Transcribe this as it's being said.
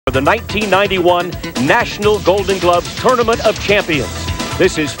For the 1991 National Golden Gloves Tournament of Champions.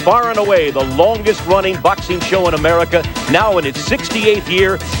 This is far and away the longest-running boxing show in America, now in its 68th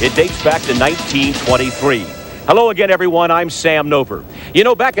year. It dates back to 1923. Hello again, everyone. I'm Sam Nover. You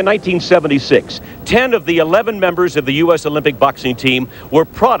know, back in 1976, 10 of the 11 members of the U.S. Olympic boxing team were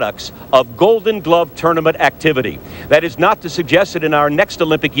products of Golden Glove tournament activity. That is not to suggest that in our next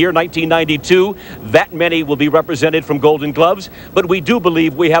Olympic year, 1992, that many will be represented from Golden Gloves, but we do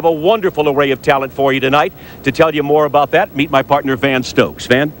believe we have a wonderful array of talent for you tonight. To tell you more about that, meet my partner, Van Stokes.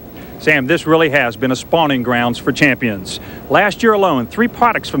 Van? Sam, this really has been a spawning grounds for champions. Last year alone, 3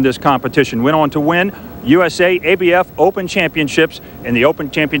 products from this competition went on to win USA ABF Open Championships and the Open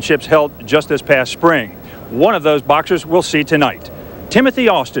Championships held just this past spring. One of those boxers we'll see tonight. Timothy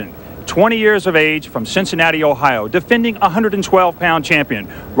Austin, 20 years of age, from Cincinnati, Ohio, defending 112-pound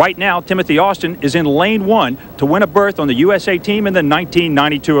champion. Right now, Timothy Austin is in lane 1 to win a berth on the USA team in the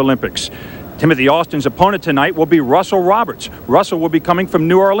 1992 Olympics. Timothy Austin's opponent tonight will be Russell Roberts. Russell will be coming from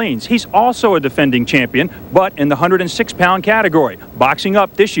New Orleans. He's also a defending champion, but in the 106-pound category, boxing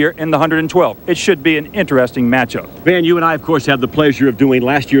up this year in the 112. It should be an interesting matchup. Van, you and I, of course, had the pleasure of doing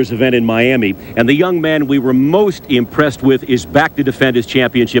last year's event in Miami, and the young man we were most impressed with is back to defend his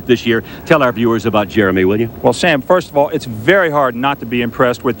championship this year. Tell our viewers about Jeremy, will you? Well, Sam, first of all, it's very hard not to be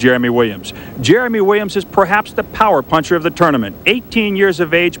impressed with Jeremy Williams. Jeremy Williams is perhaps the power puncher of the tournament. 18 years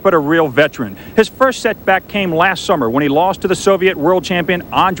of age, but a real veteran. His first setback came last summer when he lost to the Soviet world champion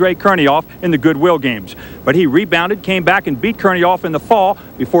Andrei Kurniov in the Goodwill Games. But he rebounded, came back and beat Kurniov in the fall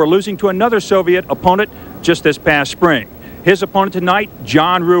before losing to another Soviet opponent just this past spring. His opponent tonight,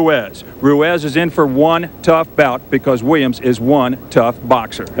 John Ruiz. Ruiz is in for one tough bout because Williams is one tough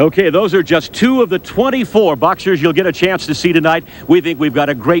boxer. Okay, those are just 2 of the 24 boxers you'll get a chance to see tonight. We think we've got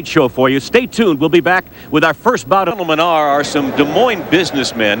a great show for you. Stay tuned. We'll be back with our first bout. Gentlemen are some Des Moines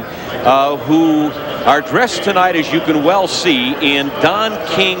businessmen who are dressed tonight, as you can well see, in Don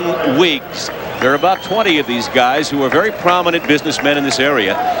King wigs. There are about 20 of these guys who are very prominent businessmen in this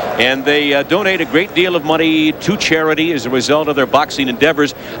area, and they donate a great deal of money to charity as a result of their boxing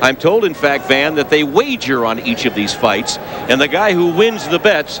endeavors. I'm told, in fact, Van, that they wager on each of these fights, and the guy who wins the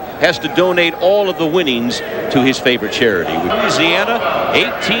bets has to donate all of the winnings to his favorite charity. Louisiana,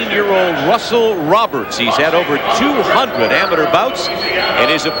 18-year-old Russell Roberts. He's had over 200 amateur bouts,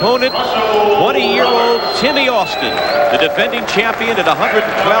 and his opponent, 20-year-old Timmy Austin, the defending champion at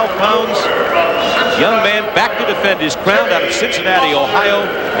 112 pounds. Young man back to defend his crown out of Cincinnati, Ohio,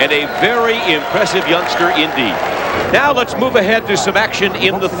 and a very impressive youngster indeed. Now let's move ahead to some action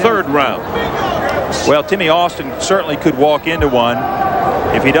in the 3rd round. Well, Timmy Austin certainly could walk into one.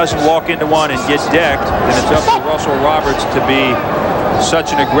 If he doesn't walk into one and get decked, then it's up to Russell Roberts to be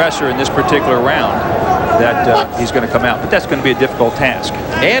such an aggressor in this particular round that he's going to come out. But that's going to be a difficult task.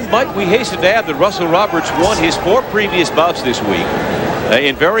 And, Mike, we hasten to add that Russell Roberts won his 4 previous bouts this week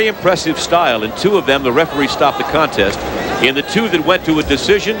in very impressive style. In 2 of them, the referee stopped the contest. In the 2 that went to a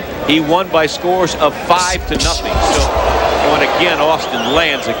decision, he won by scores of 5-0. So, and again, Austin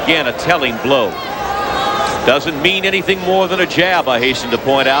lands again a telling blow. Doesn't mean anything more than a jab, I hasten to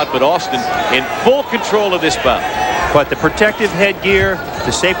point out, but Austin in full control of this bout. But the protective headgear,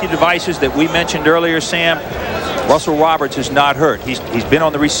 the safety devices that we mentioned earlier, Sam, Russell Roberts is not hurt. He's been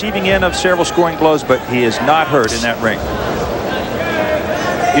on the receiving end of several scoring blows, but he is not hurt in that ring.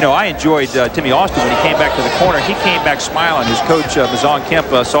 You know, I enjoyed Timmy Austin when he came back to the corner. He came back smiling. His coach, Mazon Kemp,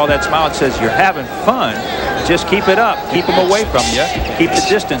 saw that smile and says, "You're having fun. Just keep it up. Keep them away from you. Keep the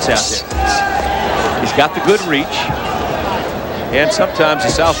distance out there." He's got the good reach. And sometimes the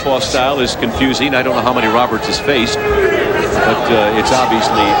southpaw style is confusing. I don't know how many Roberts has faced, but it's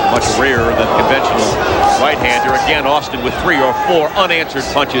obviously much rarer than conventional right-hander. Again, Austin with 3 or 4 unanswered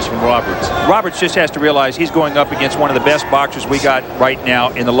punches from Roberts. Roberts just has to realize he's going up against one of the best boxers we got right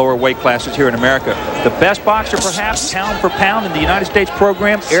now in the lower weight classes here in America. The best boxer, perhaps, pound for pound in the United States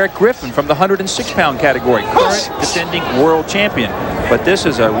program, Eric Griffin from the 106-pound category, current defending world champion. But this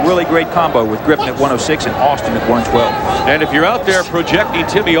is a really great combo with Griffin at 106 and Austin at 112. And if you're out there projecting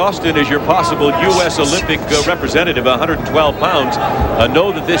Timmy Austin as your possible U.S. Olympic representative, 112 pounds,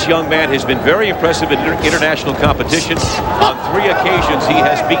 know that this young man has been very impressive in international competition. On 3 occasions, he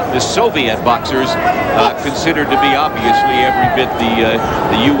has beaten the Soviet boxers, considered to be obviously every bit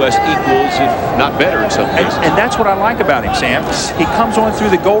the U.S. equals, if not better in some cases. And that's what I like about him, Sam. He comes on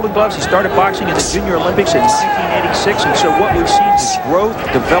through the Golden Gloves. He started boxing in the Junior Olympics in 1986, and so what we've seen is growth,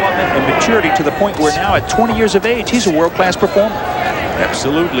 development, and maturity to the point where now at 20 years of age, he's a world-class performer.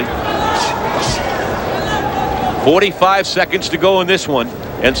 Absolutely. 45 seconds to go in this one.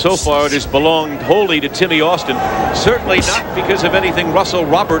 and so far it has belonged wholly to Timmy Austin. Certainly not because of anything Russell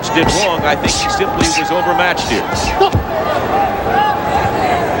Roberts did wrong. I think he simply was overmatched here.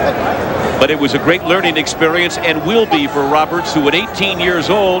 But it was a great learning experience, and will be for Roberts, who at 18 years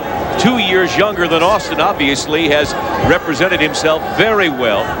old, 2 years younger than Austin, obviously has represented himself very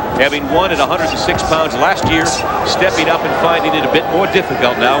well, having won at 106 pounds last year, stepping up and finding it a bit more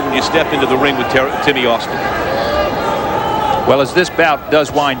difficult now when you step into the ring with Timmy Austin. Well, as this bout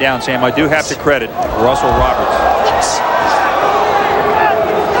does wind down, Sam, I do have to credit Russell Roberts.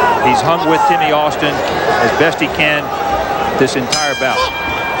 He's hung with Timmy Austin as best he can this entire bout.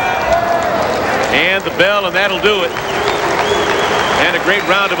 And the bell, and that'll do it. And a great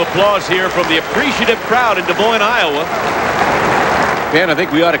round of applause here from the appreciative crowd in Des Moines, Iowa. And I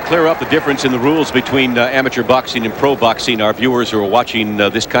think we ought to clear up the difference in the rules between amateur boxing and pro boxing. Our viewers who are watching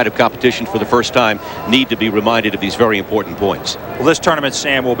this kind of competition for the first time need to be reminded of these very important points. Well, this tournament,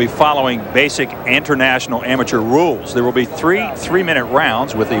 Sam, will be following basic international amateur rules. There will be 3 3-minute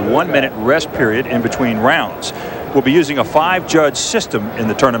rounds with a 1-minute rest period in between rounds. We'll be using a 5-judge system in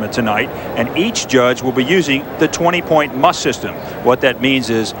the tournament tonight, and each judge will be using the 20-point must system. What that means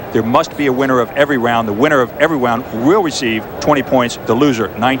is there must be a winner of every round. The winner of every round will receive 20 points. The loser,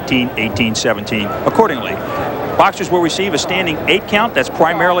 19, 18, 17, accordingly. Boxers will receive a standing 8 count. That's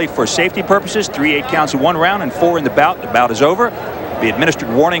primarily for safety purposes. 3 8 counts in 1 round and 4 in the bout. The bout is over. Be administered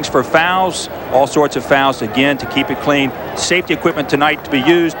warnings for fouls, all sorts of fouls, again, to keep it clean. Safety equipment tonight to be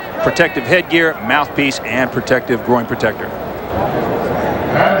used: protective headgear, mouthpiece, and protective groin protector.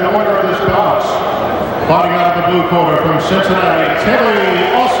 And the winner of this bout, fighting out of the blue corner from Cincinnati,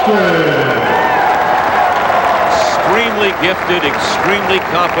 Timmy Austin. Extremely gifted, extremely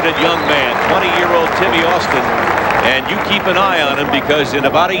confident young man, 20-year-old Timmy Austin. And you keep an eye on him, because in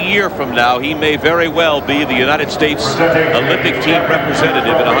about a year from now, he may very well be the United States Olympic team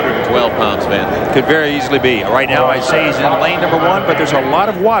representative at 112 pounds, Van. Could very easily be. Right now, I say he's in lane number 1, but there's a lot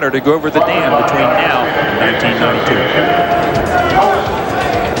of water to go over the dam between now and 1992.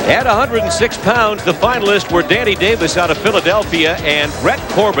 At 106 pounds, the finalists were Danny Davis out of Philadelphia and Brett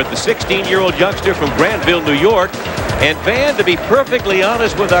Corbett, the 16-year-old youngster from Granville, New York. And Van, to be perfectly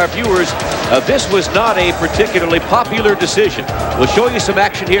honest with our viewers, this was not a particularly popular decision. We'll show you some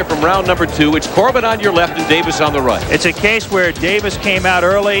action here from round number 2. It's Corbett on your left and Davis on the right. It's a case where Davis came out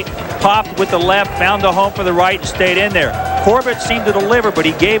early, popped with the left, found the home for the right, and stayed in there. Corbett seemed to deliver, but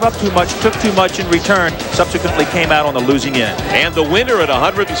he gave up too much, took too much in return, subsequently came out on the losing end. And the winner at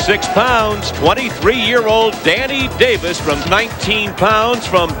 106 pounds, 23-year-old Danny Davis, from 19 pounds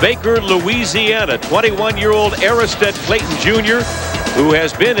from Baker, Louisiana. 21-year-old Aristead Clayton Jr., who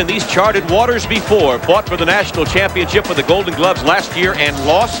has been in these charted waters before, fought for the national championship with the Golden Gloves last year and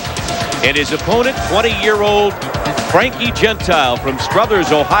lost. And his opponent, 20-year-old Frankie Gentile from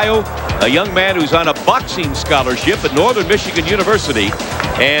Struthers, Ohio, a young man who's on a boxing scholarship at Northern Michigan University.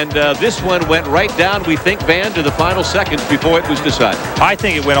 And this one went right down, we think, Van, to the final seconds before it was decided. I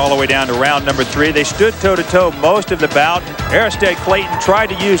think it went all the way down to round number 3. They stood toe-to-toe most of the bout. Aristead Clayton tried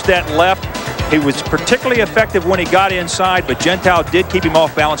to use that left. He was particularly effective when he got inside, but Gentile did keep him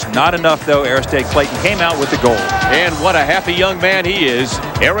off balance. Not enough, though. Aristead Clayton came out with the gold. And what a happy young man he is.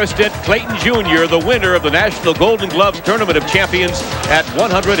 Aristead Clayton Jr., the winner of the National Golden Gloves Tournament of Champions at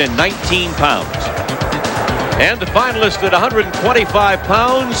 119 pounds. And the finalist at 125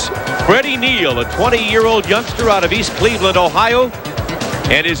 pounds, Freddie Neal, a 20-year-old youngster out of East Cleveland, Ohio.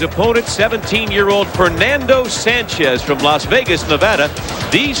 And his opponent, 17-year-old Fernando Sanchez from Las Vegas, Nevada.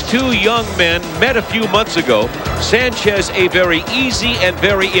 These two young men met a few months ago. Sanchez, a very easy and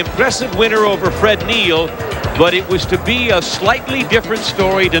very impressive winner over Fred Neal. But it was to be a slightly different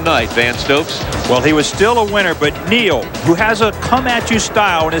story tonight, Van Stokes. Well, he was still a winner, but Neal, who has a come-at-you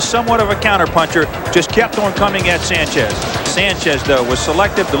style and is somewhat of a counterpuncher, just kept on coming at Sanchez. Sanchez, though, was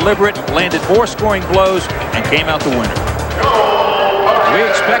selective, deliberate, landed more scoring blows, and came out the winner. We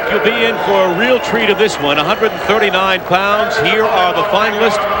expect you'll be in for a real treat of this one. 139 pounds. Here are the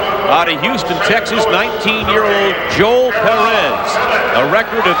finalists. Out of Houston, Texas, 19-year-old Joel Perez. A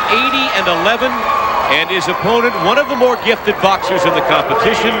record of 80-11. And his opponent, one of the more gifted boxers in the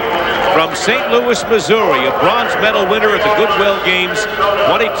competition, from St. Louis, Missouri, a bronze medal winner at the Goodwill Games,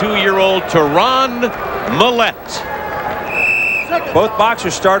 22-year-old Terronn Millett. Both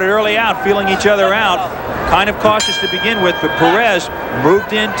boxers started early out, feeling each other out. Kind of cautious to begin with, but Perez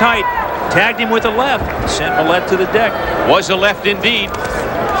moved in tight, tagged him with a left, sent Millett to the deck. Was a left indeed.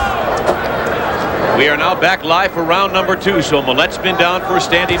 We are now back live for round number 2. So Millett's been down for a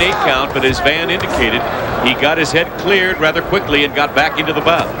standing 8 count, but as Van indicated, he got his head cleared rather quickly and got back into the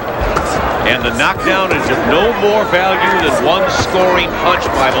bout. And the knockdown is of no more value than one scoring punch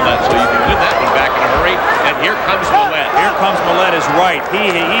by Millett. So you can win that one back in a hurry. And here comes Millett. Here comes Millett is right.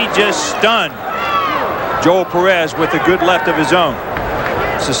 He just stunned Joel Perez with a good left of his own.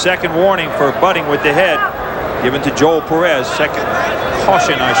 It's the second warning for butting with the head given to Joel Perez. Second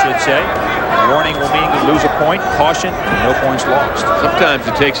caution, I should say. Warning will mean you lose a point. Caution, no points lost. Sometimes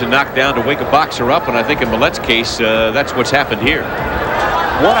it takes a knockdown to wake a boxer up, and I think in Millett's case, that's what's happened here.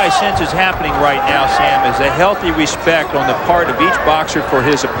 What I sense is happening right now, Sam, is a healthy respect on the part of each boxer for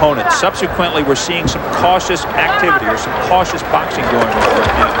his opponent. Subsequently, we're seeing some cautious activity or some cautious boxing going on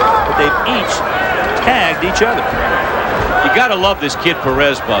right now. But they've each tagged each other. You got to love this kid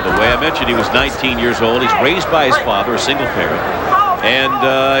Perez, by the way. I mentioned he was 19 years old. He's raised by his father, a single parent. And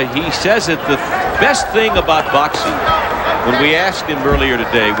he says that the best thing about boxing, when we asked him earlier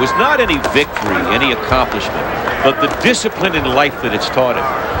today, was not any victory, any accomplishment, but the discipline in life that it's taught him.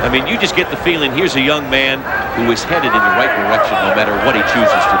 I mean, you just get the feeling here's a young man who is headed in the right direction no matter what he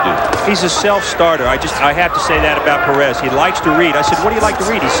chooses to do. He's a self-starter. I have to say that about Perez. He likes to read. I said, what do you like to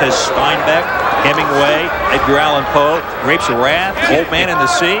read? He says Steinbeck, Hemingway, Edgar Allan Poe, Grapes of Wrath, Old Man in the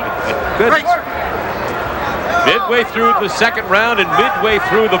Sea. Good. Midway through the second round and midway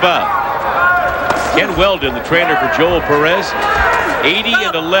through the bout. Ken Weldon, the trainer for Joel Perez,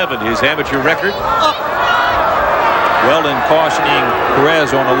 80-11, his amateur record. Weldon cautioning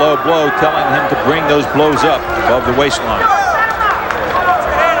Perez on a low blow, telling him to bring those blows up above the waistline.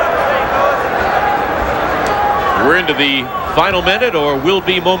 We're into the final minute, or will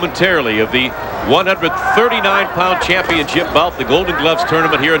be momentarily, of the 139-pound championship bout, the Golden Gloves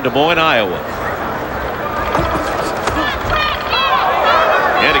tournament here in Des Moines, Iowa.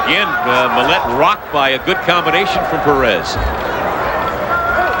 And again, Millett rocked by a good combination from Perez.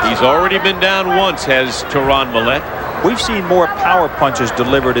 He's already been down once, has Terronn Millett. We've seen more power punches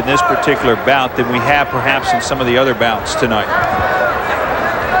delivered in this particular bout than we have perhaps in some of the other bouts tonight.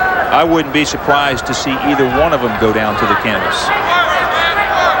 I wouldn't be surprised to see either one of them go down to the canvas.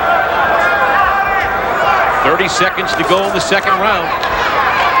 30 seconds to go in the second round.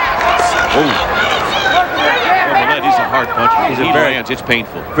 Millett is a hard puncher. He lands, it's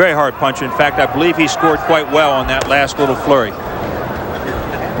painful. Very hard puncher. In fact, I believe he scored quite well on that last little flurry.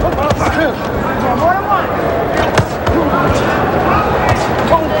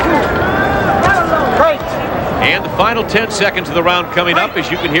 And the final 10 seconds of the round coming up,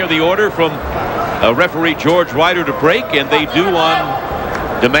 as you can hear the order from referee George Ryder to break, and they do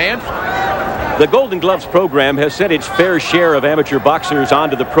on demand. The Golden Gloves program has sent its fair share of amateur boxers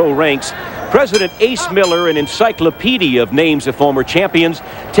onto the pro ranks. President Ace Miller, an encyclopedia of names of former champions,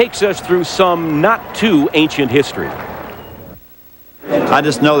 takes us through some not too ancient history. I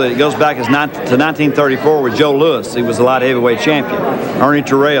just know that it goes back to 1934 with Joe Louis. He was a light heavyweight champion. Ernie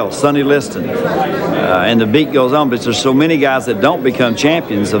Terrell, Sonny Liston, and the beat goes on. But there's so many guys that don't become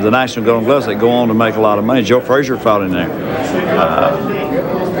champions of the National Golden Gloves that go on to make a lot of money. Joe Frazier fought in there.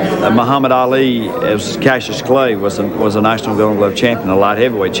 Muhammad Ali, as Cassius Clay, was a National Golden Glove champion, a light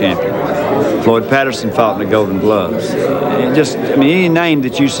heavyweight champion. Floyd Patterson fought in the Golden Gloves. Any name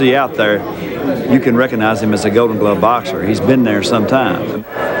that you see out there, you can recognize him as a Golden Glove boxer. He's been there some time.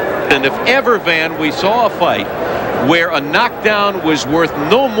 And if ever, Van, we saw a fight where a knockdown was worth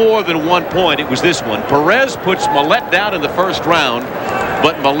no more than 1 point, it was this one. Perez puts Millett down in the first round,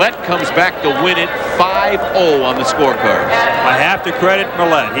 but Millett comes back to win it 5-0 on the scorecards. I have to credit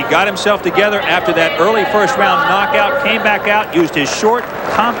Millett. He got himself together after that early first round knockout, came back out, used his short,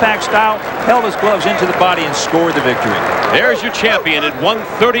 compact style, held his gloves into the body, and scored the victory. There's your champion at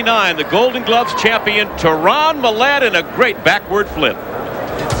 139, the Golden Gloves champion, Terronn Millett, in a great backward flip.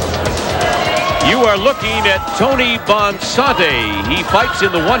 You are looking at Tony Bonsante. He fights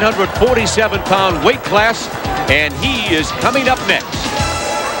in the 147-pound weight class, and he is coming up next.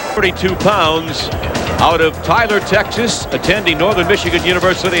 32 pounds out of Tyler, Texas, attending Northern Michigan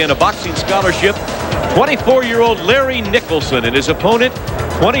University and a boxing scholarship. 24-year-old Larry Nicholson, and his opponent,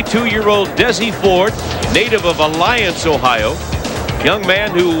 22-year-old Dezi Ford, native of Alliance, Ohio. Young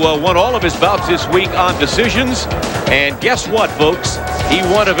man who won all of his bouts this week on decisions. And guess what, folks? He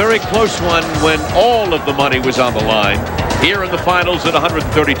won a very close one when all of the money was on the line. Here in the finals at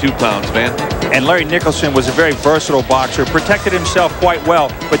 132 pounds, man. And Larry Nicholson was a very versatile boxer, protected himself quite well.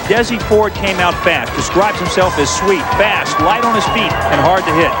 But Dezi Ford came out fast, describes himself as sweet, fast, light on his feet, and hard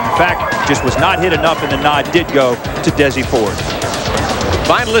to hit. In fact, just was not hit enough, and the nod did go to Dezi Ford.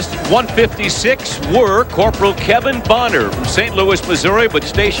 Finalists at 156 were Corporal Kevin Bonner from St. Louis, Missouri, but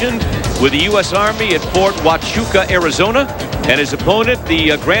stationed with the U.S. Army at Fort Huachuca, Arizona. And his opponent,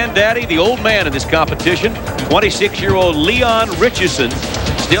 the granddaddy, the old man in this competition, 26-year-old Leon Richeson,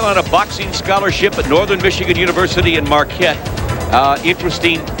 Still on a boxing scholarship at Northern Michigan University in Marquette.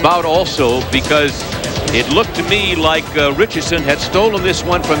 Interesting bout also because it looked to me like Richeson had stolen this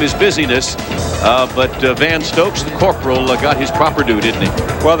one from his busyness, but Van Stokes, the corporal, got his proper due, didn't he?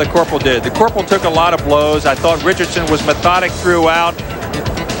 Well, the corporal did. The corporal took a lot of blows. I thought Richeson was methodic throughout.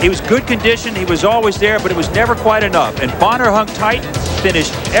 He was good condition. He was always there, but it was never quite enough. And Bonner hung tight,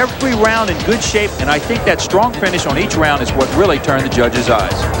 finished every round in good shape, and I think that strong finish on each round is what really turned the judges'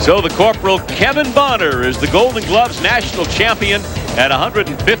 eyes. So the corporal, Kevin Bonner, is the Golden Gloves national champion at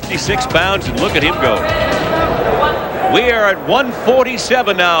 156 pounds, and look at him go. We are at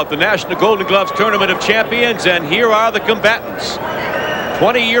 147 now at the National Golden Gloves Tournament of Champions, and here are the combatants.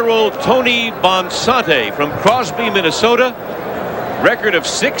 20-year-old Tony Bonsante from Crosby, Minnesota. Record of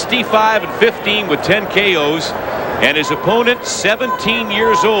 65-15 with 10 KOs. And his opponent, 17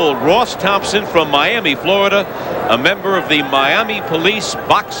 years old, Ross Thompson from Miami, Florida, a member of the Miami Police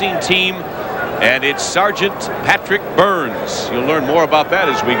boxing team. And it's Sergeant Patrick Burns. You'll learn more about that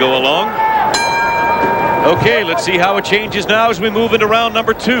as we go along. Okay, let's see how it changes now as we move into round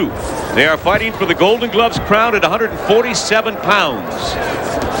number 2. They are fighting for the Golden Gloves crown at 147 pounds.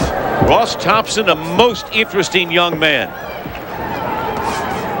 Ross Thompson, a most interesting young man.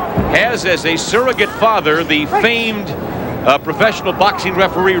 Has as a surrogate father the famed professional boxing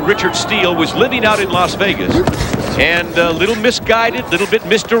referee Richard Steele, was living out in Las Vegas, and a little misguided, a little bit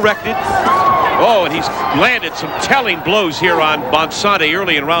misdirected. Oh, and he's landed some telling blows here on Bonsante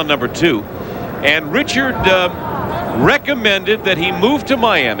early in round number 2. And Richard recommended that he move to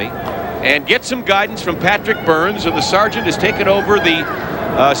Miami and get some guidance from Patrick Burns, and the sergeant has taken over the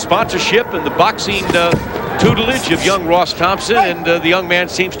sponsorship and the boxing tutelage of young Ross Thompson, and the young man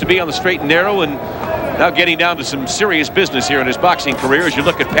seems to be on the straight and narrow and now getting down to some serious business here in his boxing career as you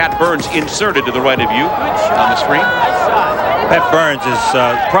look at Pat Burns inserted to the right of you on the screen. Pat Burns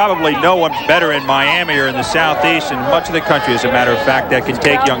is probably no one better in Miami or in the Southeast and much of the country, as a matter of fact, that can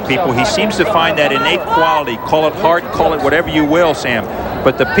take young people. He seems to find that innate quality. Call it heart, call it whatever you will, Sam.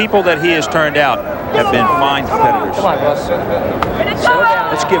 But the people that he has turned out have been fine competitors. Come on, Russ.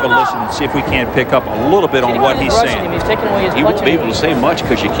 Let's give a listen and see if we can't pick up a little bit on what he's saying. He's taking away his He won't be able to say much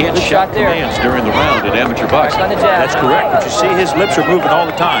because you can't shout commands during the round in amateur boxing. That's correct. But you see his lips are moving all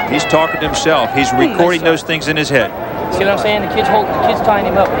the time. He's talking to himself. He's recording those things in his head. See what I'm saying? The kid's tying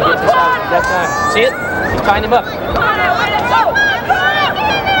him up when he gets this out at that time. See it? He's tying him up.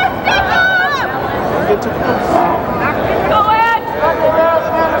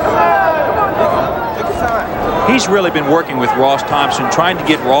 He's really been working with Ross Thompson, trying to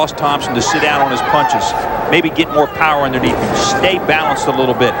get Ross Thompson to sit down on his punches, maybe get more power underneath him, stay balanced a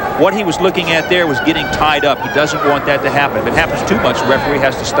little bit. What he was looking at there was getting tied up. He doesn't want that to happen. If it happens too much, the referee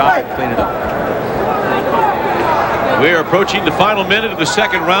has to stop and clean it up. We're approaching the final minute of the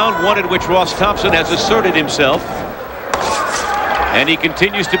second round, one in which Ross Thompson has asserted himself. And he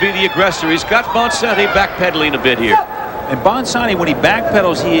continues to be the aggressor. He's got Bonsante backpedaling a bit here. And Bonsante, when he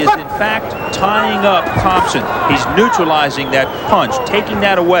backpedals, he is in fact tying up Thompson. He's neutralizing that punch, taking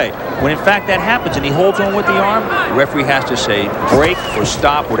that away. When in fact that happens and he holds on with the arm, the referee has to say break or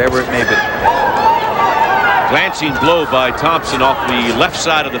stop, whatever it may be. Glancing blow by Thompson off the left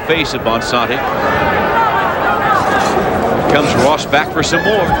side of the face of Bonsante. Comes Ross back for some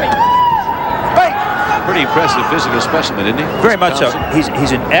more. Pretty impressive physical specimen, isn't he? Very much so.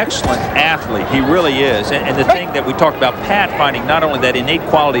 He's an excellent athlete. He really is. And the thing that we talked about, Pat finding not only that innate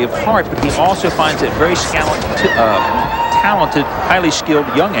quality of heart, but he also finds that very talented, highly skilled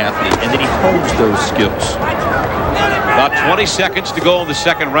young athlete, and then he hones those skills. About 20 seconds to go in the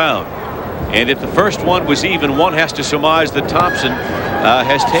second round. And if the first one was even, one has to surmise that Thompson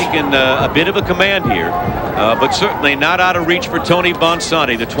has taken a bit of a command here, but certainly not out of reach for Tony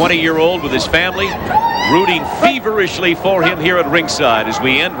Bonsante, the 20-year-old with his family, rooting feverishly for him here at ringside as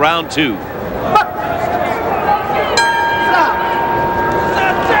we end round 2.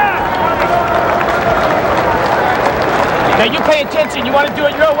 Now you pay attention. You want to do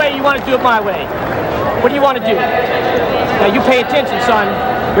it your way, you want to do it my way. What do you want to do? Now you pay attention, son.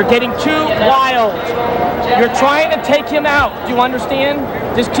 You're getting too wild. You're trying to take him out. Do you understand?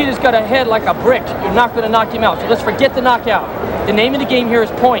 This kid has got a head like a brick. You're not going to knock him out. So let's forget the knockout. The name of the game here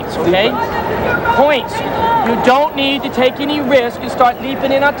is points, okay? Points. You don't need to take any risk and start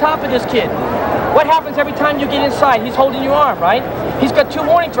leaping in on top of this kid. What happens every time you get inside? He's holding your arm, right? He's got 2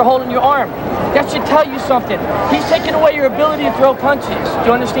 warnings for holding your arm. That should tell you something. He's taking away your ability to throw punches. Do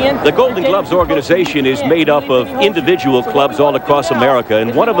you understand? The Golden Gloves organization is made up of individual clubs all across America,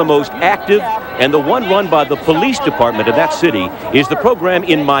 and one of the most active and the one run by the police department of that city is the program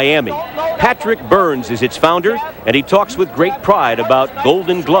in Miami. Patrick Burns is its founder, and he talks with great pride about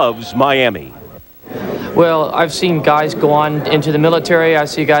Golden Gloves Miami. Well, I've seen guys go on into the military. I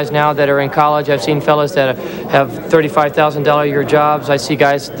see guys now that are in college. I've seen fellas that have $35,000 a year jobs. I see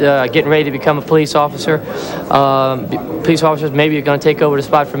guys getting ready to become a police officer. Police officers maybe are going to take over the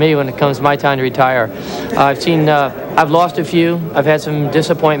spot for me when it comes my time to retire. I've lost a few. I've had some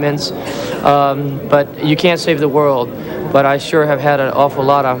disappointments, but you can't save the world. But I sure have had an awful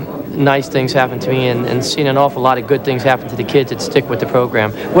lot of nice things happen to me and seen an awful lot of good things happen to the kids that stick with the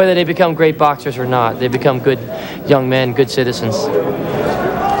program. Whether they become great boxers or not, they become good young men, good citizens.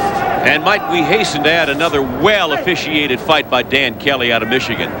 And might we hasten to add another well-officiated fight by Dan Kelly out of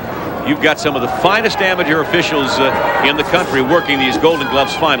Michigan. You've got some of the finest amateur officials in the country working these Golden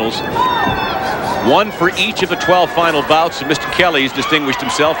Gloves finals. One for each of the 12 final bouts, and Mr. Kelly's distinguished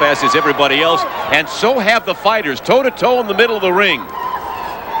himself, as is everybody else, and so have the fighters, toe-to-toe in the middle of the ring.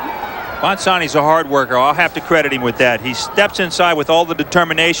 Bonsante's a hard worker. I'll have to credit him with that. He steps inside with all the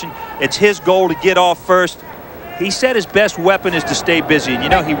determination. It's his goal to get off first. He said his best weapon is to stay busy, and you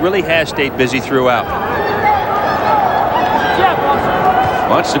know, he really has stayed busy throughout.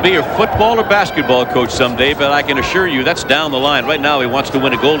 Wants to be a football or basketball coach someday, but I can assure you that's down the line. Right now he wants to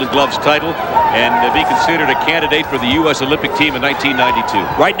win a Golden Gloves title and be considered a candidate for the U.S. Olympic team in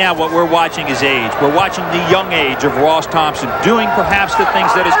 1992. Right now what we're watching is age. We're watching the young age of Ross Thompson doing perhaps the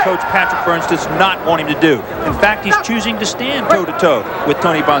things that his coach Patrick Burns does not want him to do. In fact, he's choosing to stand toe-to-toe with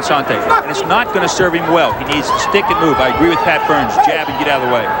Tony Bonsante, and it's not going to serve him well. He needs to stick and move. I agree with Pat Burns. Jab and get out of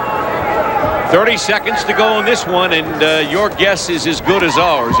the way. 30 seconds to go in this one, and your guess is as good as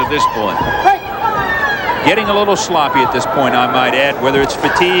ours at this point. Getting a little sloppy at this point, I might add, whether it's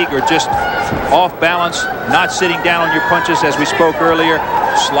fatigue or just off balance, not sitting down on your punches as we spoke earlier.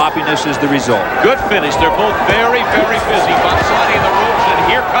 Sloppiness is the result. Good finish. They're both very, very busy. Bonsante in the ropes, and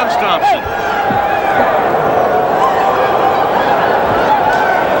here comes Thompson.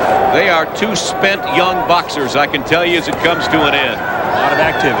 They are two spent young boxers, I can tell you, as it comes to an end. A lot of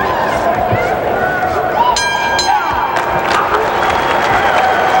activity.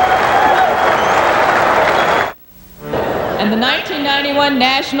 And the 1991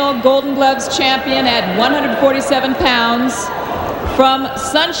 National Golden Gloves champion at 147 pounds from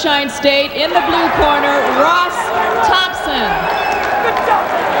Sunshine State in the blue corner, Ross Thompson.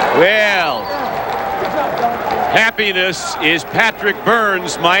 Well, happiness is Patrick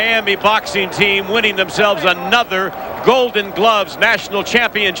Burns' Miami boxing team winning themselves another Golden Gloves National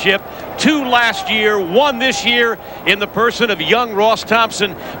Championship. 2 last year, 1 this year in the person of young Ross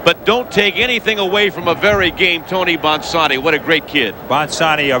Thompson. But don't take anything away from a very game Tony Bonsante. What a great kid.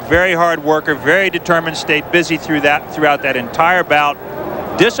 Bonsante, a very hard worker, very determined, stayed busy throughout that entire bout.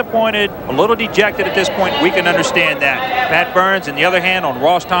 Disappointed, a little dejected at this point. We can understand that. Pat Burns, on the other hand, on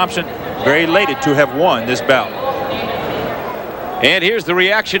Ross Thompson, very elated to have won this bout. And here's the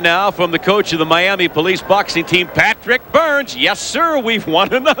reaction now from the coach of the Miami Police boxing team, Patrick Burns. Yes, sir, we've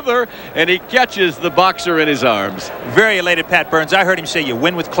won another. And he catches the boxer in his arms. Very elated, Pat Burns. I heard him say you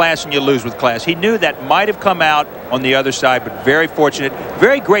win with class and you lose with class. He knew that might have come out on the other side, but very fortunate,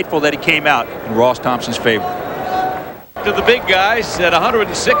 very grateful that it came out in Ross Thompson's favor. To the big guys at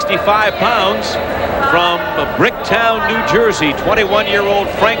 165 pounds from Bricktown, New Jersey, 21-year-old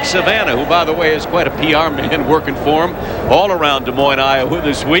Frank Savannah, who, by the way, is quite a PR man working for him all around Des Moines, Iowa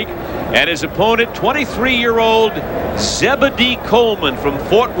this week. And his opponent, 23-year-old Zebedee Coleman from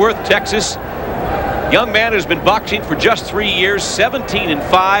Fort Worth, Texas. Young man who's been boxing for just 3 years,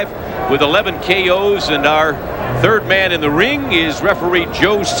 17-5 with 11 KOs. And our third man in the ring is referee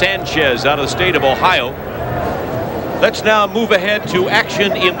Joe Sanchez out of the state of Ohio. Let's now move ahead to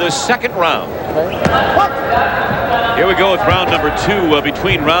action in the second round. Here we go with round number 2.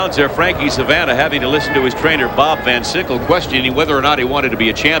 Between rounds there, Frankie Savannah having to listen to his trainer Bob Van Sickle questioning whether or not he wanted to be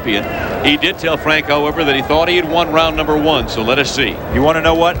a champion. He did tell Frank, however, that he thought he had won round number 1, so let us see. You want to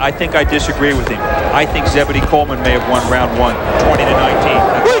know what? I think I disagree with him. I think Zebedee Coleman may have won round 1, 20-19.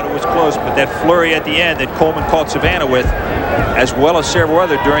 I thought it was close, but that flurry at the end that Coleman caught Savannah with, as well as several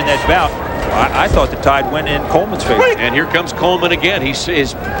other during that bout, I thought the tide went in Coleman's favor. And here comes Coleman again.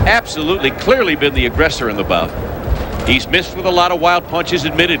 He's absolutely clearly been the aggressor in the bout. He's missed with a lot of wild punches,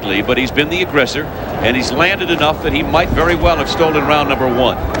 admittedly, but he's been the aggressor, and he's landed enough that he might very well have stolen round number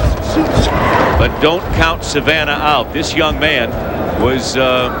 1. But don't count Savannah out. This young man was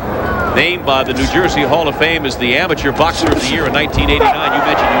named by the New Jersey Hall of Fame as the Amateur Boxer of the Year in 1989. You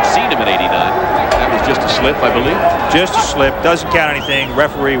mentioned you'd seen him in '89. That was just a slip, I believe. Just a slip. Doesn't count anything.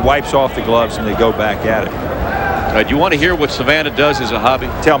 Referee wipes off the gloves and they go back at it. Do you want to hear what Savannah does as a hobby?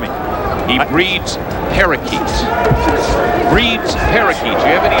 Tell me. He breeds parakeets. breeds parakeets. Do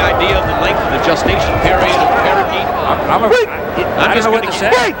you have any idea of the length of the gestation period of a parakeet? I don't know what to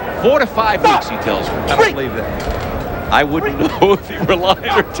say. 4 to 5 weeks, he tells me. I don't believe that. I wouldn't know if he were lying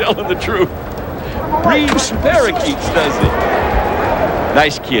or telling the truth. Breeds parakeets, does he?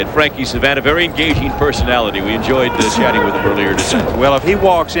 Nice kid, Frankie Savannah. Very engaging personality. We enjoyed chatting with him earlier today. Well, if he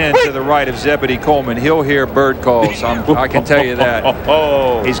walks in to the right of Zebedee Coleman, he'll hear bird calls. I can tell you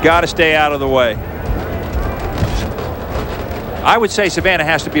that. He's got to stay out of the way. I would say Savannah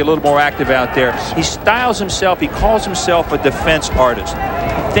has to be a little more active out there. He styles himself. He calls himself a defense artist.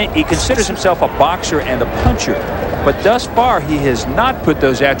 He considers himself a boxer and a puncher. But thus far, he has not put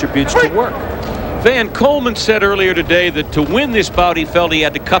those attributes to work. Van, Coleman said earlier today that to win this bout, he felt he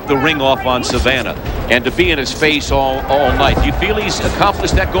had to cut the ring off on Savannah and to be in his face all night. Do you feel he's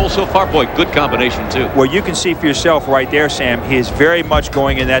accomplished that goal so far? Boy, good combination, too. Well, you can see for yourself right there, Sam. He is very much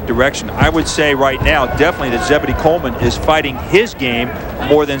going in that direction. I would say right now, definitely that Zebedee Coleman is fighting his game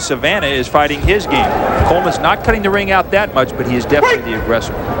more than Savannah is fighting his game. Coleman's not cutting the ring out that much, but he is definitely the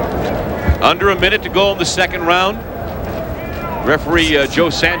aggressor. Under a minute to go in the second round. Referee Joe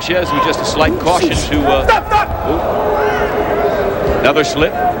Sanchez with just a slight caution to another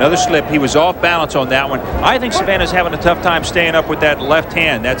slip. Another slip. He was off balance on that one. I think Savannah's having a tough time staying up with that left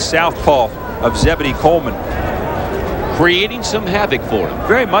hand, that southpaw of Zebedee Coleman. Creating some havoc for him.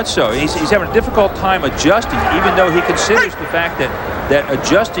 Very much so. He's having a difficult time adjusting, even though he considers the fact that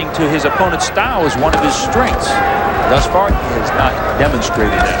adjusting to his opponent's style is one of his strengths. Thus far, he has not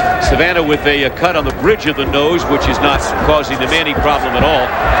demonstrated that. Savannah with a cut on the bridge of the nose, which is not causing him any problem at all.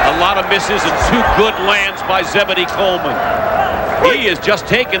 A lot of misses and 2 good lands by Zebedee Coleman. He has just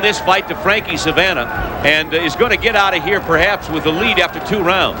taken this fight to Frankie Savannah and is going to get out of here perhaps with the lead after 2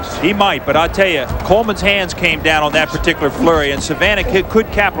 rounds. He might, but I'll tell you, Coleman's hands came down on that particular flurry, and Savannah could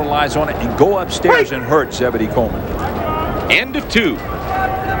capitalize on it and go upstairs and hurt Zebedee Coleman. End of 2.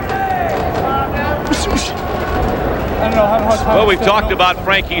 Well, we've talked about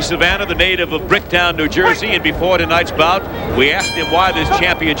Frankie Savannah, the native of Bricktown, New Jersey, and before tonight's bout, we asked him why this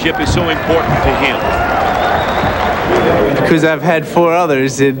championship is so important to him. Because I've had 4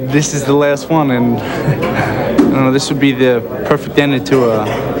 others, and this is the last one, and I don't know, this would be the perfect ending to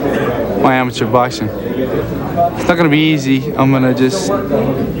my amateur boxing. It's not going to be easy. I'm going to just, I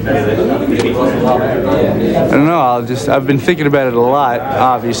don't know, I've been thinking about it a lot,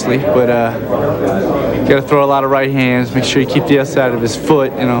 obviously, but got to throw a lot of right hands, make sure you keep the outside of his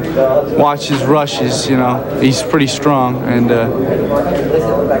foot, you know, watch his rushes, you know, he's pretty strong, and I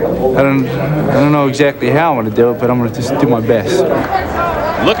don't know exactly how I'm going to do it, but I'm going to just do my best.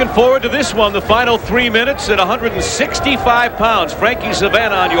 Looking forward to this one, the final 3 minutes at 165 pounds. Frankie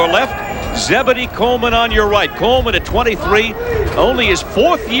Savannah on your left, Zebedee Coleman on your right. Coleman at 23, only his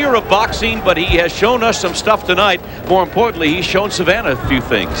 4th year of boxing, but he has shown us some stuff tonight. More importantly, he's shown Savannah a few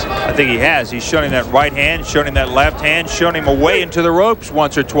things. I think he has. He's shown him that right hand, shown him that left hand, shown him a way into the ropes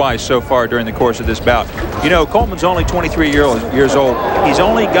once or twice so far during the course of this bout. You know, Coleman's only 23 years old. He's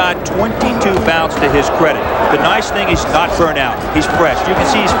only got 22 bouts to his credit. The nice thing, he's not burnt out. He's fresh. You can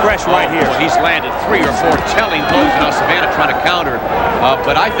see he's fresh right here. He's landed 3 or 4 telling blows. Now Savannah trying to counter,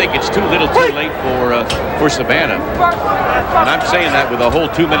 but I think it's too late for Savannah. And I'm saying that with a whole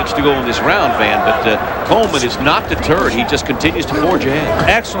 2 minutes to go in this round, Van, but Coleman is not deterred. He just continues to forge ahead.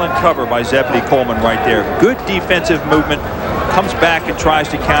 Excellent cover by Zebedee Coleman right there. Good defensive movement. Comes back and tries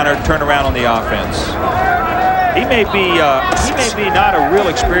to counter, turn around on the offense. He may be not a real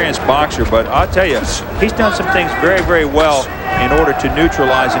experienced boxer, but I'll tell you, he's done some things very, very well in order to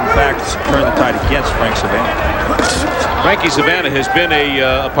neutralize, in fact, turn the tide against Frank Savannah. Frankie Savannah has been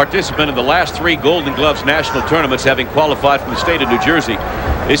a participant in the last 3 Golden Gloves national tournaments, having qualified from the state of New Jersey.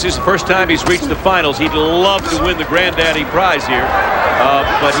 This is the first time he's reached the finals. He'd love to win the Granddaddy prize here,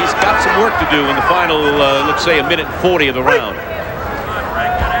 but he's got some work to do in the final, let's say, 1:40 of the round.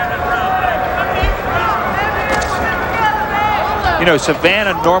 You know,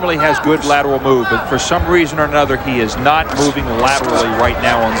 Savannah normally has good lateral move, but for some reason or another, he is not moving laterally right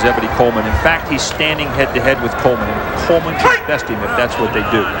now on Zebedee Coleman. In fact, he's standing head-to-head with Coleman, and Coleman can best him if that's what they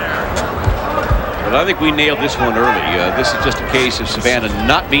do. But I think we nailed this one early. This is just a case of Savannah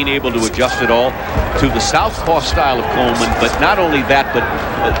not being able to adjust at all to the southpaw style of Coleman, but not only that, but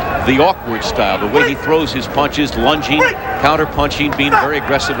the awkward style, the way he throws his punches, lunging, counter-punching, being very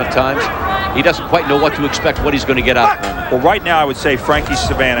aggressive at times. He doesn't quite know what to expect, what he's going to get out of Coleman. Well, right now I would say Frankie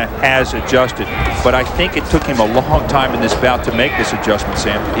Savannah has adjusted, but I think it took him a long time in this bout to make this adjustment,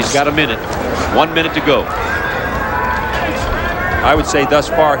 Sam. He's got a minute. 1 minute to go. I would say thus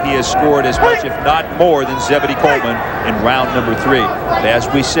far he has scored as much, if not more, than Zebedee Coleman in round number 3. But as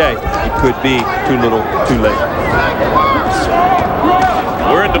we say, it could be too little, too late.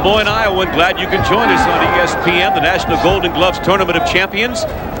 We're in Des Moines, Iowa, and glad you can join us on ESPN, the National Golden Gloves Tournament of Champions.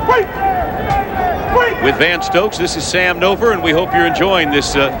 With Van Stokes, this is Sam Nover, and we hope you're enjoying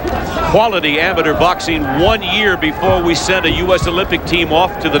this quality amateur boxing 1 year before we send a U.S. Olympic team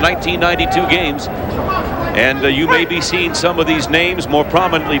off to the 1992 games. And you may be seeing some of these names more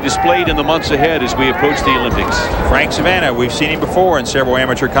prominently displayed in the months ahead as we approach the Olympics. Frank Savannah, we've seen him before in several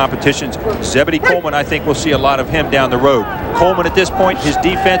amateur competitions. Zebedee Coleman, I think we'll see a lot of him down the road. Coleman at this point, his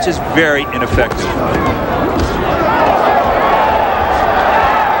defense is very ineffective.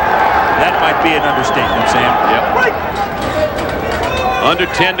 That might be an understatement, Sam. Yep. Under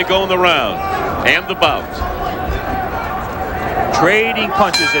 10 to go in the round and the bout. Trading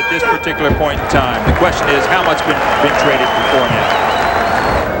punches at this particular point in time. The question is, how much been traded before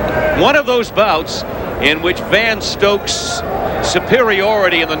now? One of those bouts in which Van Stokes'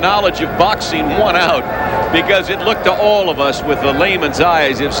 superiority and the knowledge of boxing won out, because it looked to all of us with the layman's eye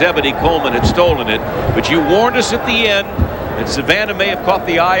as if Zebedee Coleman had stolen it. But you warned us at the end that Savannah may have caught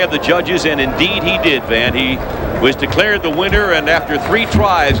the eye of the judges, and indeed he did, Van. He was declared the winner, and after 3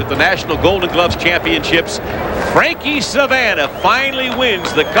 tries at the National Golden Gloves Championships, Frankie Savannah finally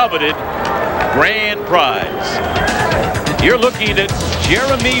wins the coveted grand prize. You're looking at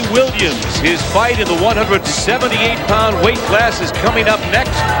Jeremy Williams. His fight in the 178-pound weight class is coming up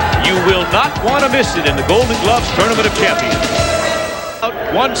next. You will not want to miss it in the Golden Gloves Tournament of Champions.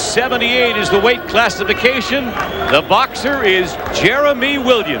 178 is the weight classification. The boxer is Jeremy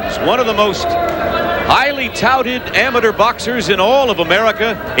Williams, one of the most highly touted amateur boxers in all of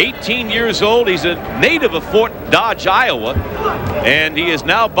America. 18 years old. He's a native of Fort Dodge, Iowa, and he is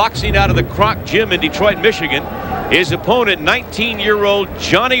now boxing out of the Croc Gym in Detroit, Michigan. His opponent, 19-year-old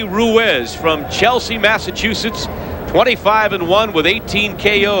Johnny Ruiz from Chelsea, Massachusetts, 25-1 with 18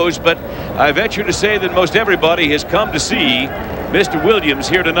 KOs, but I venture to say that most everybody has come to see Mr. Williams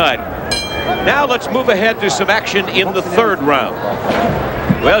here tonight. Now let's move ahead to some action in the 3rd round.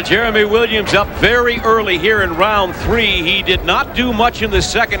 Well, Jeremy Williams up very early here in round 3. He did not do much in the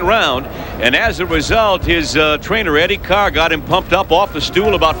 2nd round, and as a result, his trainer Eddie Carr got him pumped up off the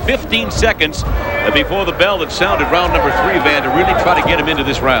stool about 15 seconds before the bell that sounded round number 3, Van, to really try to get him into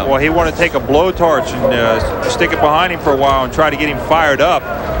this round. Well, he wanted to take a blowtorch and stick it behind him for a while and try to get him fired up.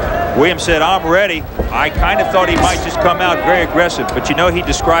 Williams said, "I'm ready." I kind of thought he might just come out very aggressive, but you know, he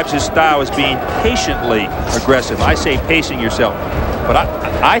describes his style as being patiently aggressive. I say pacing yourself, but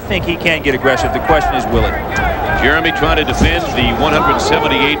I think he can get aggressive. The question is, will it? Jeremy trying to defend the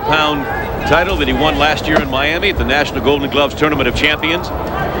 178-pound title that he won last year in Miami at the National Golden Gloves Tournament of Champions.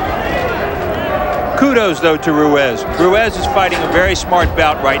 Kudos, though, to Ruiz. Ruiz is fighting a very smart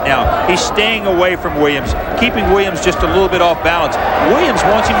bout right now. He's staying away from Williams, keeping Williams just a little bit off balance. Williams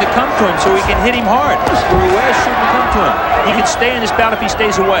wants him to come to him so he can hit him hard. Ruiz shouldn't come to him. He can stay in this bout if he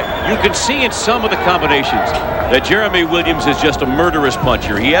stays away. You can see in some of the combinations that Jeremy Williams is just a murderous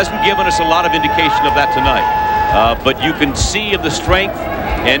puncher. He hasn't given us a lot of indication of that tonight. But you can see in the strength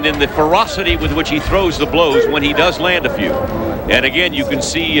and in the ferocity with which he throws the blows when he does land a few. And again, you can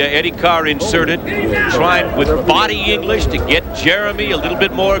see Eddie Carr inserted, trying with body English to get Jeremy a little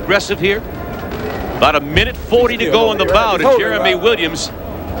bit more aggressive here. About 1:40 to go in the bout, and Jeremy Williams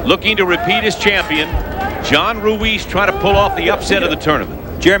looking to repeat his champion. John Ruiz trying to pull off the upset of the tournament.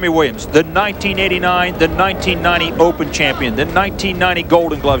 Jeremy Williams, the 1989, the 1990 Open champion, the 1990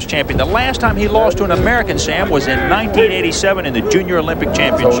 Golden Gloves champion. The last time he lost to an American, Sam, was in 1987 in the Junior Olympic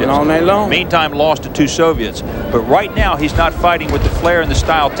Championships. All night long. Meantime, lost to 2 Soviets. But right now, he's not fighting with the flair and the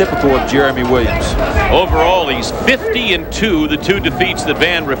style typical of Jeremy Williams. Overall, he's 50-2, the 2 defeats that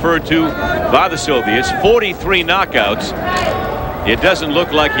Van referred to by the Soviets, 43 knockouts. It doesn't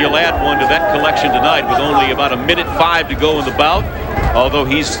look like he'll add one to that collection tonight with only about 1:05 to go in the bout, although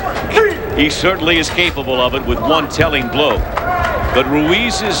he certainly is capable of it with one telling blow. But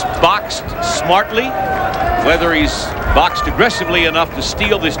Ruiz is boxed smartly. Whether he's boxed aggressively enough to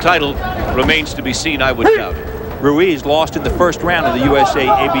steal this title remains to be seen. I would doubt it. Ruiz lost in the 1st round of the USA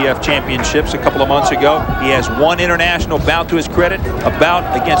ABF Championships a couple of months ago. He has 1 international bout to his credit, a bout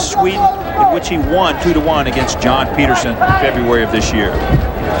against Sweden, in which he won 2-1 against John Peterson in February of this year.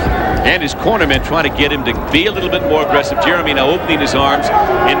 And his cornerman trying to get him to be a little bit more aggressive. Jeremy now opening his arms,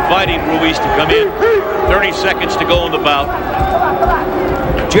 inviting Ruiz to come in. 30 seconds to go in the bout.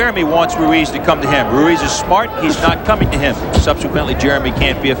 Jeremy wants Ruiz to come to him. Ruiz is smart. He's not coming to him. Subsequently, Jeremy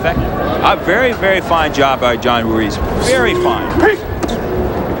can't be effective. A very, very fine job by John Ruiz. Very fine.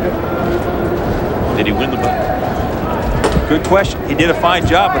 Did he win the bout? Good question. He did a fine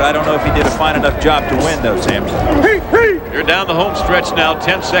job, but I don't know if he did a fine enough job to win, though, Samson. You're down the home stretch now.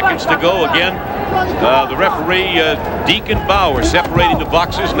 10 seconds to go again. The referee, Deacon Bauer, separating the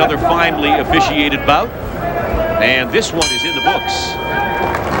boxers. Another finely officiated bout. And this one is in the books.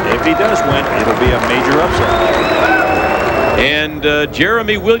 If he does win, it'll be a major upset. And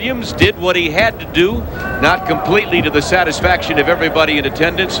Jeremy Williams did what he had to do, not completely to the satisfaction of everybody in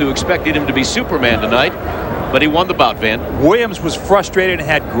attendance who expected him to be Superman tonight, but he won the bout, Van. Williams was frustrated and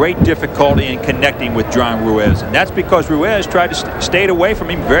had great difficulty in connecting with John Ruiz, and that's because Ruiz tried to stay away from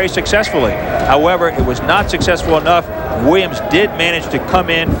him very successfully. However, it was not successful enough. Williams did manage to come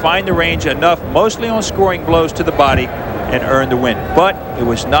in, find the range enough, mostly on scoring blows to the body, and earn the win. But it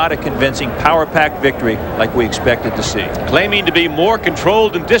was not a convincing power-packed victory like we expected to see. Claiming to be more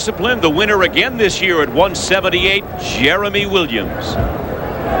controlled and disciplined, the winner again this year at 178, Jeremy Williams.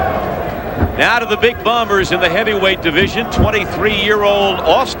 Now to the big bombers in the heavyweight division, 23-year-old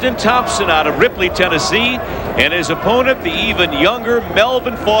Austin Thompson out of Ripley, Tennessee, and his opponent, the even younger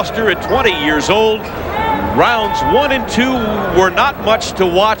Melvin Foster at 20 years old. Rounds 1 and 2 were not much to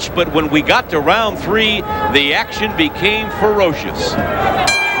watch, but when we got to round 3, the action became ferocious.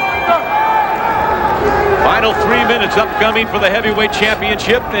 Final 3 minutes upcoming for the heavyweight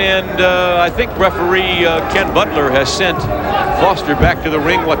championship, and I think referee Ken Butler has sent Foster back to the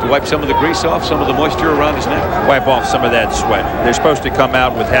ring, to wipe some of the grease off, some of the moisture around his neck? Wipe off some of that sweat. They're supposed to come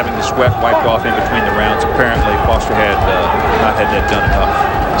out with having the sweat wiped off in between the rounds. Apparently, Foster had not had that done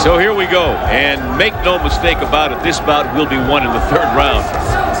enough. So here we go, and make no mistake about it, this bout will be won in the 3rd round.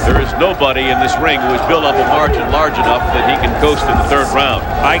 There is nobody in this ring who has built up a margin large enough that he can coast in the 3rd round.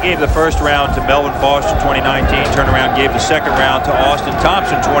 I gave the 1st round to Melvin Foster 2019, turned around, gave the 2nd round to Austin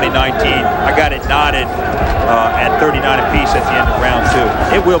Thompson 2019. I got it knotted at 39 apiece at the end of round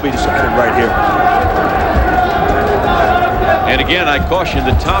 2. It will be decided right here. And again, I caution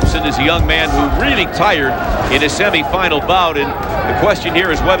that Thompson is a young man who really tired in his semifinal bout, and the question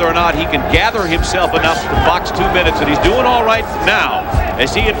here is whether or not he can gather himself enough to box 2 minutes, and he's doing all right now,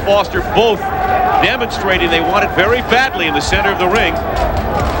 as he and Foster both demonstrating they want it very badly in the center of the ring.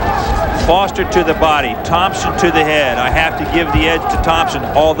 Foster to the body, Thompson to the head. I have to give the edge to Thompson,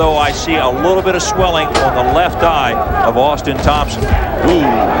 although I see a little bit of swelling on the left eye of Austin Thompson. Ooh,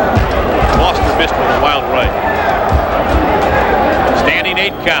 Foster missed with a wild right. Standing 8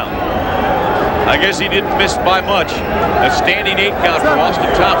 count. I guess he didn't miss by much. A standing 8 count for Austin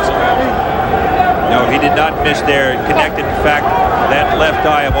Thompson. No, he did not miss there. It connected. In fact, that left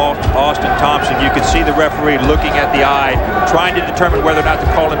eye of Austin Thompson, you could see the referee looking at the eye, trying to determine whether or not to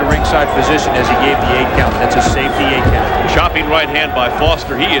call into ringside position as he gave the 8 count. That's a safety 8 count. Chopping right hand by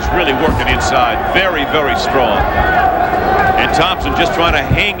Foster. He is really working inside. Very, very strong. And Thompson just trying to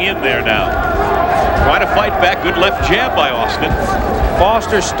hang in there now. Trying to fight back. Good left jab by Austin.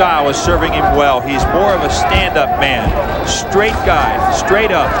 Foster's style is serving him well. He's more of a stand-up man. Straight guy, straight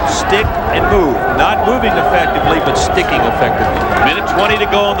up, stick and move. Not moving effectively, but sticking effectively. Minute 20 to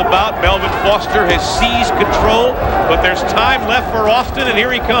go on the bout. Melvin Foster has seized control, but there's time left for Austin, and here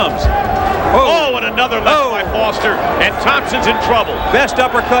he comes. Oh, and another left by Foster, and Thompson's in trouble. Best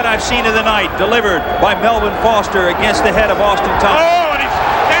uppercut I've seen of the night, delivered by Melvin Foster against the head of Austin Thompson. Oh, and he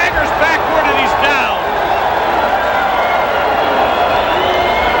staggers backward, and he's down.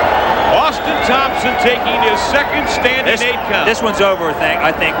 Austin Thompson taking his 2nd standing 8 count. This one's over,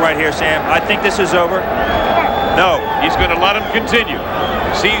 I think, right here, Sam. I think this is over. No. He's going to let him continue.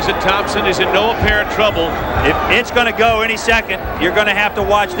 Sees that Thompson is in no apparent trouble. If it's going to go any second, you're going to have to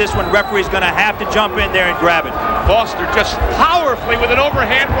watch this one. Referee's going to have to jump in there and grab it. Foster just powerfully with an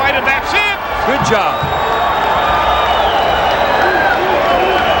overhand right, and that's it. Good job.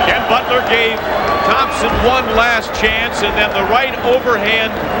 Ken Butler gave Thompson one last chance, and then the right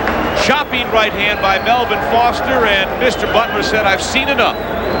overhand, chopping right hand by Melvin Foster, and Mr. Butler said, I've seen enough.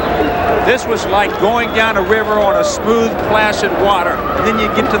 This was like going down a river on a smooth, placid water. And then you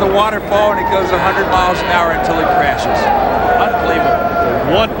get to the waterfall and it goes 100 miles an hour until it crashes. Unbelievable.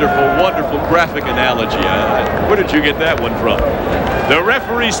 Wonderful, wonderful graphic analogy. Where did you get that one from? The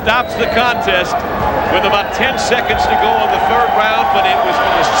referee stops the contest with about 10 seconds to go on the 3rd round, but it was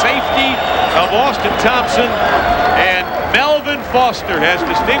for the safety of Austin Thompson, and Melvin Foster has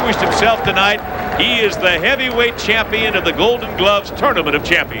distinguished himself tonight. He is the heavyweight champion of the Golden Gloves Tournament of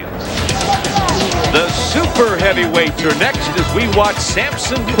Champions. The super heavyweights are next as we watch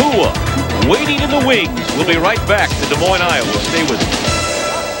Samson Pouha waiting in the wings. We'll be right back to Des Moines, Iowa. Stay with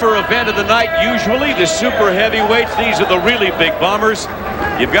us. For event of the night, usually the super heavyweights, these are the really big bombers.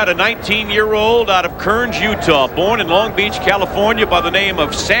 You've got a 19-year-old out of Kearns, Utah, born in Long Beach, California, by the name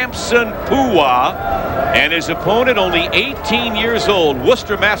of Samson Pouha, and his opponent only 18 years old.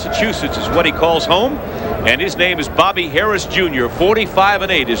 Worcester, Massachusetts is what he calls home, and his name is Bobby Harris Jr.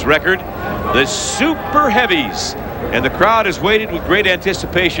 45-8 his record. The Super Heavies, and the crowd has waited with great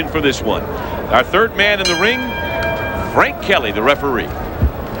anticipation for this one. Our third man in the ring, Frank Kelly, the referee.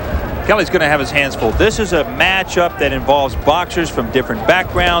 Kelly's going to have his hands full. This is a matchup that involves boxers from different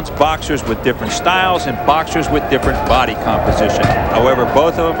backgrounds, boxers with different styles, and boxers with different body composition. However,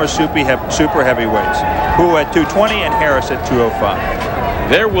 both of them are super heavyweights. Pouha at 220 and Harris at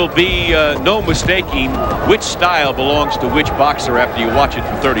 205. There will be no mistaking which style belongs to which boxer after you watch it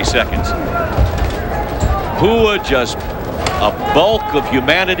for 30 seconds. Pouha, just a bulk of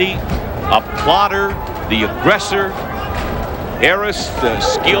humanity, a plotter, the aggressor. Harris, the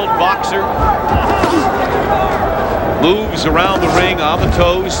skilled boxer, moves around the ring on the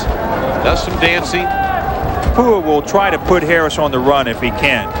toes, does some dancing. Pouha will try to put Harris on the run if he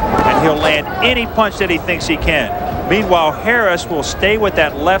can, and he'll land any punch that he thinks he can. Meanwhile, Harris will stay with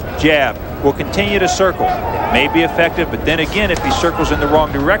that left jab, will continue to circle. May be effective, but then again, if he circles in the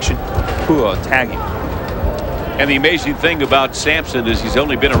wrong direction, Pouha will tag him. And the amazing thing about Samson is he's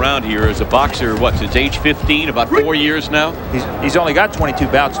only been around here as a boxer, what, since age 15, about 4 years now? He's only got 22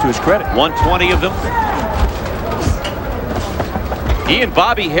 bouts to his credit. 120 of them. He and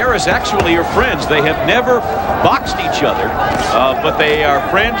Bobby Harris actually are friends. They have never boxed each other, but they are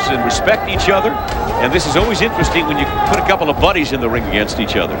friends and respect each other. And this is always interesting when you put a couple of buddies in the ring against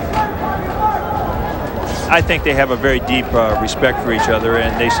each other. I think they have a very deep respect for each other,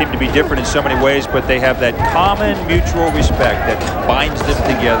 and they seem to be different in so many ways, but they have that common mutual respect that binds them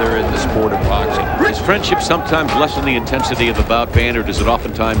together in the sport of boxing. Does friendship sometimes lessen the intensity of the bout, Van, or does it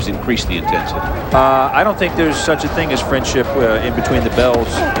oftentimes increase the intensity? I don't think there's such a thing as friendship in between the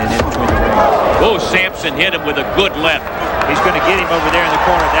bells and in between the rings. Oh, Samson hit him with a good left. He's going to get him over there in the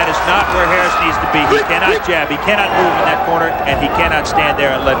corner. That is not where Harris needs to be. He cannot jab. He cannot move in that corner, and he cannot stand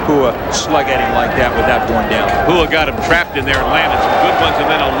there and let Pouha slug at him like that without going down. Pouha got him trapped in there and landed some good ones,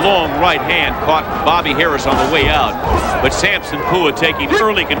 and then a long right hand caught Bobby Harris on the way out. But Samson Pouha taking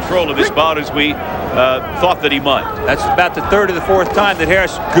early control of this bout as we thought that he might. That's about the third or the fourth time that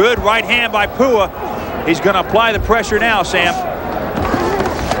Harris, good right hand by Pouha. He's going to apply the pressure now, Sam.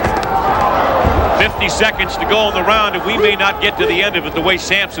 50 seconds to go in the round, and we may not get to the end of it the way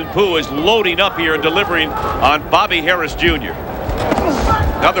Samson Pouha is loading up here and delivering on Bobby Harris Jr.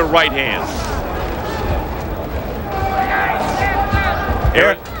 Another right hand.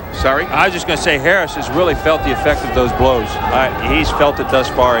 Sorry? I was just going to say Harris has really felt the effect of those blows. He's felt it thus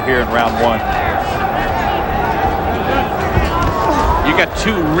far here in round one. You got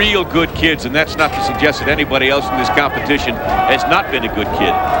two real good kids, and that's not to suggest that anybody else in this competition has not been a good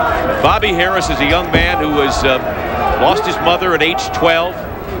kid. Bobby Harris is a young man who has lost his mother at age 12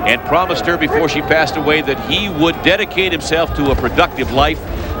 and promised her before she passed away that he would dedicate himself to a productive life.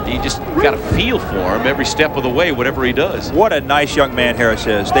 You just got to feel for him every step of the way, whatever he does. What a nice young man Harris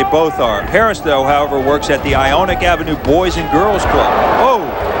is. They both are. Harris, though, however, works at the Ionic Avenue Boys and Girls Club. Oh!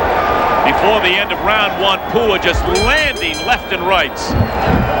 Before the end of round one, Pouha just landing left and rights.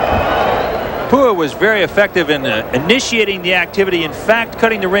 Pouha was very effective in initiating the activity. In fact,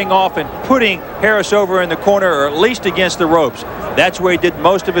 cutting the ring off and putting Harris over in the corner, or at least against the ropes. That's where he did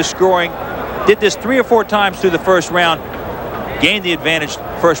most of his scoring. Did this 3 or 4 times through the first round. Gained the advantage.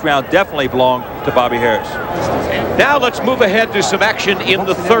 First round definitely belonged to Bobby Harris. Now let's move ahead to some action in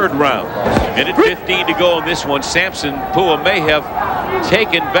the third round. Minute 15 to go in this one. Samson Pouha may have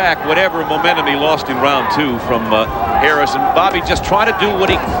taken back whatever momentum he lost in round 2 from Harris, and Bobby just trying to do what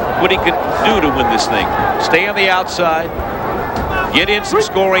he could do to win this thing. Stay on the outside, get in some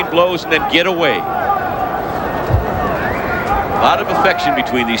scoring blows, and then get away. A lot of affection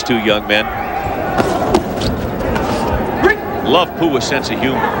between these two young men. Love Pouha's sense of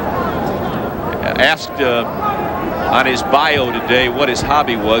humor. Asked on his bio today what his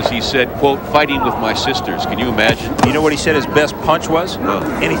hobby was, he said, quote, fighting with my sisters. Can you imagine? You know what he said his best punch was? No.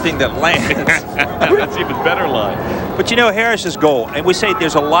 Anything that lands. That's even better line. But you know, Harris's goal, and we say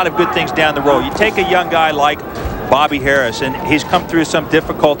there's a lot of good things down the road. You take a young guy like Bobby Harris, and he's come through some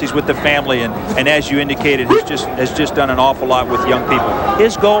difficulties with the family, and as you indicated, has just done an awful lot with young people.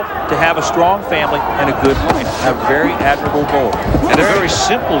 His goal, to have a strong family and a good life. A very admirable goal. And a very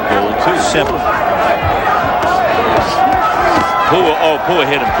simple goal, too. Simple. Pouha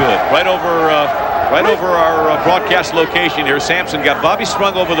hit him good. Right over our broadcast location here. Samson got Bobby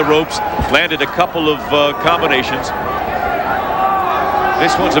strung over the ropes, landed a couple of combinations.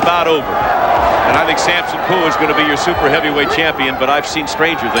 This one's about over. And I think Samson Pouha is going to be your super heavyweight champion, but I've seen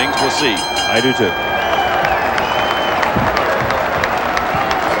stranger things. We'll see. I do too.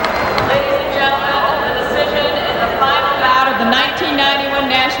 Ladies and gentlemen, the decision in the final bout of the 1991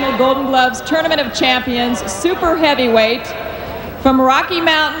 National Golden Gloves Tournament of Champions, super heavyweight, from Rocky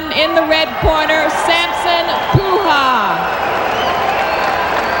Mountain in the red corner, Samson Pouha.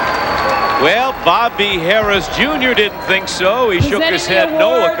 Well, Bobby Harris Jr. didn't think so. He shook his head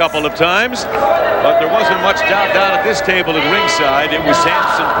no a couple of times. But there wasn't much doubt down at this table at ringside. It was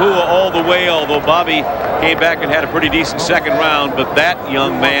Samson Pouha all the way, although Bobby came back and had a pretty decent second round. But that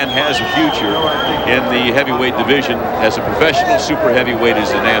young man has a future in the heavyweight division as a professional, super heavyweight as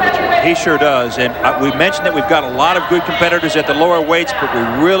an amateur. He sure does. And we mentioned that we've got a lot of good competitors at the lower weights, but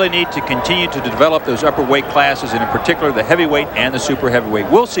we really need to continue to develop those upper weight classes, and in particular the heavyweight and the super heavyweight.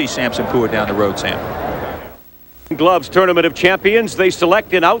 We'll see Samson Pouha down the road, Sam. Gloves Tournament of Champions, they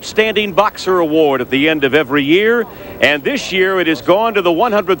select an Outstanding Boxer Award at the end of every year, and this year it has gone to the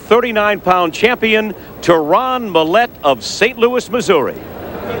 139-pound champion Terronn Millett of St. Louis, Missouri.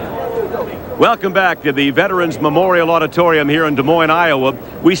 Welcome back to the Veterans Memorial Auditorium here in Des Moines, Iowa.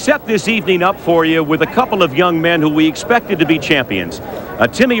 We set this evening up for you with a couple of young men who we expected to be champions.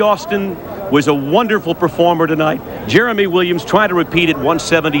 Timmy Austin was a wonderful performer tonight. Jeremy Williams trying to repeat at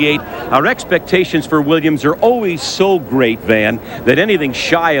 178. Our expectations for Williams are always so great, Van, that anything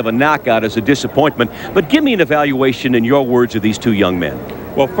shy of a knockout is a disappointment. But give me an evaluation in your words of these two young men.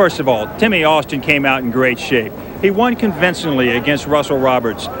 Well, first of all, Timmy Austin came out in great shape. He won convincingly against Russell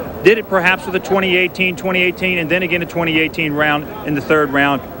Roberts. Did it perhaps with a 2018, and then again a 2018 round in the third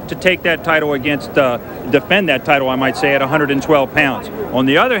round to take that title against, defend that title, I might say, at 112 pounds. On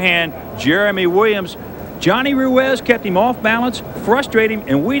the other hand, Jeremy Williams, Johnny Ruiz kept him off balance, frustrated him,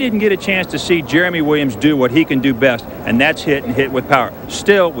 and we didn't get a chance to see Jeremy Williams do what he can do best, and that's hit and hit with power.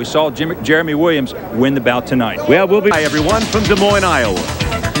 Still, we saw Jeremy Williams win the bout tonight. Well, we'll be... Hi, everyone, from Des Moines, Iowa.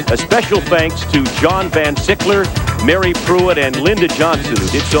 A special thanks to John Van Sickler, Mary Pruitt, and Linda Johnson, who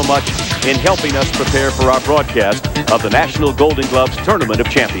did so much in helping us prepare for our broadcast of the National Golden Gloves Tournament of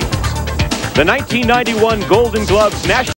Champions. The 1991 Golden Gloves National